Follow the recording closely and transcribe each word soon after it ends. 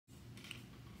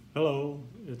Hello,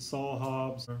 it's Saul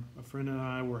Hobbs. A friend and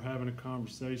I were having a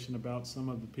conversation about some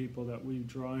of the people that we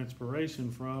draw inspiration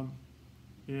from.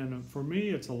 And for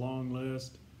me, it's a long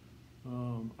list.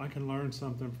 I can learn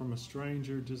something from a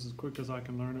stranger just as quick as I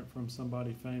can learn it from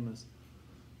somebody famous.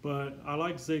 But I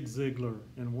like Zig Ziglar,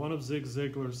 and one of Zig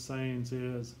Ziglar's sayings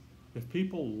is if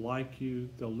people like you,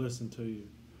 they'll listen to you.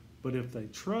 But if they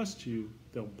trust you,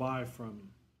 they'll buy from you.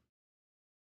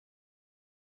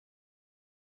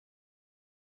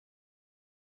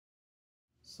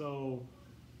 So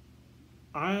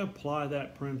I apply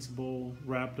that principle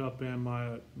wrapped up in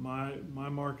my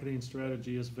marketing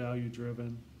strategy is value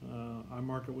driven. I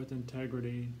market with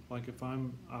integrity. Like if I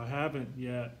haven't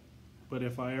yet, but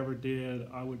if I ever did,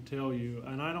 I would tell you.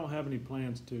 And I don't have any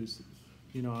plans to.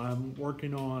 I'm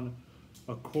working on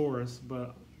a course,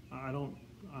 but I don't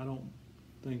I don't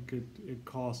think it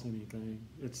costs anything.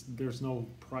 There's no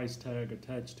price tag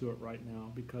attached to it right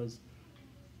now because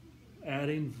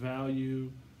adding value.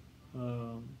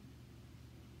 Um,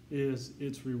 is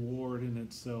its reward in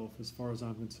itself as far as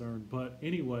I'm concerned. But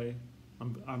anyway,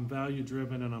 I'm value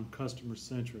driven and I'm customer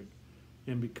centric.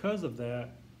 And because of that,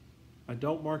 I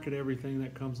don't market everything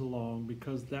that comes along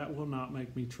because that will not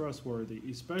make me trustworthy,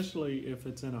 especially if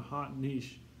it's in a hot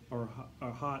niche or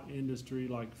a hot industry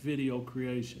like video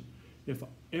creation. If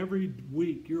every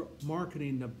week you're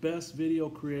marketing the best video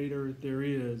creator there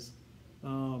is,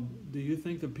 do you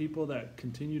think the people that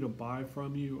continue to buy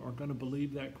from you are going to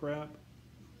believe that crap?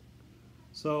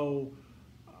 So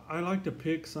I like to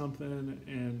pick something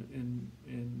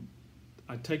and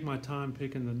I take my time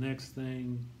picking the next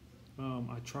thing.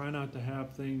 I try not to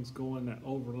have things going that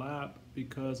overlap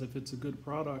because if it's a good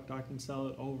product, I can sell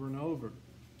it over and over.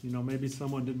 Maybe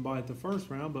someone didn't buy it the first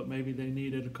round, but maybe they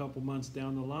need it a couple months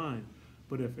down the line.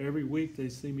 But if every week they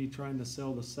see me trying to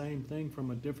sell the same thing from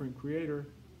a different creator,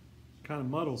 kind of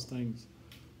muddles things.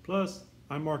 Plus,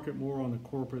 I market more on the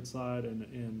corporate side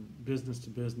and business to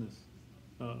business.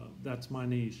 That's my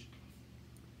niche.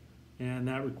 And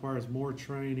that requires more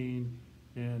training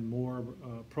and more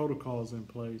protocols in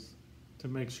place to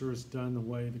make sure it's done the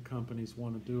way the companies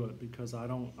want to do it because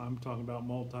I'm talking about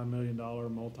multi-million dollar,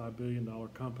 multi-billion dollar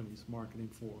companies marketing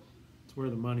for. It's where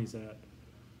the money's at.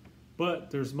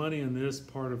 But there's money in this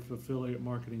part of affiliate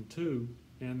marketing too,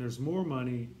 and there's more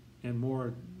money and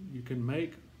more, you can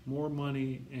make more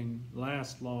money and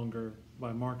last longer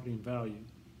by marketing value.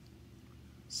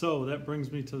 So that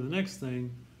brings me to the next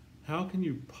thing. How can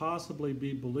you possibly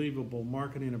be believable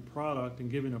marketing a product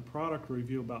and giving a product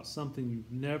review about something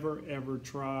you've never ever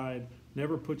tried,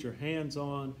 never put your hands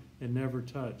on, and never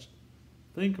touched?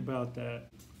 Think about that.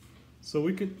 So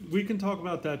we can talk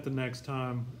about that the next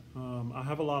time. I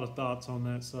have a lot of thoughts on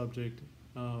that subject,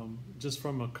 just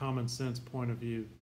from a common sense point of view.